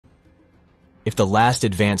If the last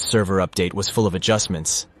advanced server update was full of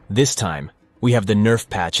adjustments, this time, we have the nerf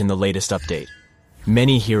patch in the latest update.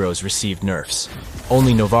 Many heroes received nerfs.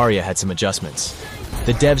 Only Novaria had some adjustments.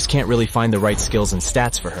 The devs can't really find the right skills and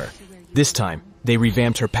stats for her. This time, they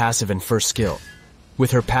revamped her passive and first skill.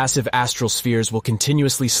 With her passive, astral spheres will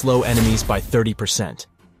continuously slow enemies by 30%.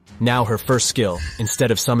 Now her first skill,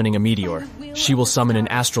 instead of summoning a meteor, she will summon an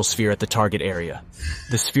astral sphere at the target area.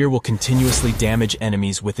 The sphere will continuously damage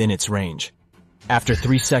enemies within its range. After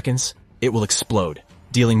 3 seconds, it will explode,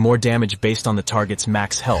 dealing more damage based on the target's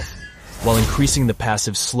max health, while increasing the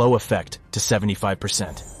passive's slow effect to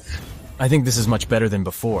 75%. I think this is much better than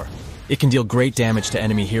before. It can deal great damage to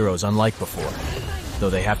enemy heroes unlike before, though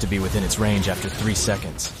they have to be within its range after 3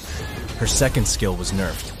 seconds. Her second skill was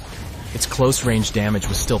nerfed. Its close-range damage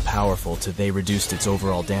was still powerful till they reduced its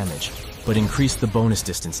overall damage, but increased the bonus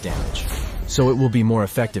distance damage, so it will be more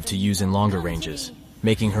effective to use in longer ranges,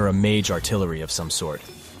 making her a mage artillery of some sort.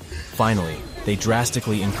 Finally, they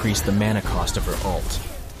drastically increased the mana cost of her ult,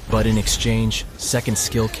 but in exchange, second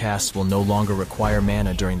skill casts will no longer require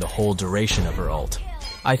mana during the whole duration of her ult.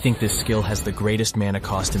 I think this skill has the greatest mana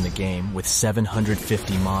cost in the game with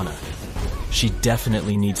 750 mana. She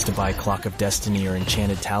definitely needs to buy Clock of Destiny or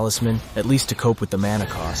Enchanted Talisman, at least to cope with the mana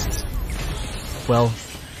costs. Well,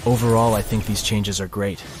 overall I think these changes are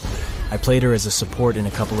great. I played her as a support in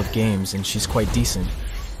a couple of games and she's quite decent.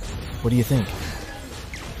 What do you think?